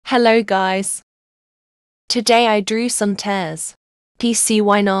Hello guys. Today I drew some tears. PC,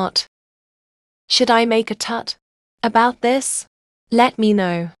 why not? Should I make a tut about this? Let me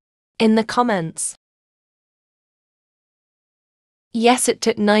know in the comments. Yes, it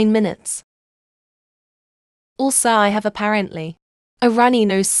took 9 minutes. Also, I have apparently a runny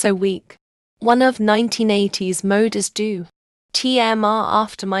nose so weak. One of 1980s mode is due. TMR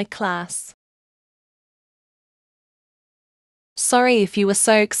after my class. Sorry if you were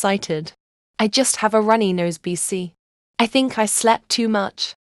so excited. I just have a runny nose BC. I think I slept too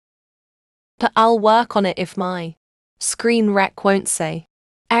much. But I'll work on it if my screen rec won't say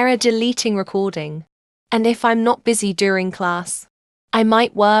error deleting recording. And if I'm not busy during class, I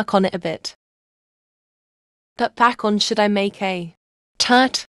might work on it a bit. But back on, should I make a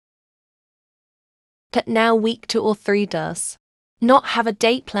tut? But now week 2 or 3 does not have a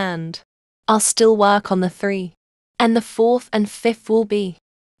date planned. I'll still work on the 3. And the 4th and 5th will be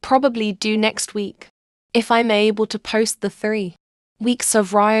probably due next week, if I'm able to post the 3 weeks of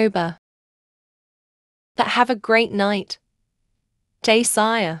𝘵𝘰𝘮𝘦. But have a great night.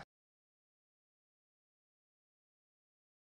 𝘵𝘰𝘮𝘦.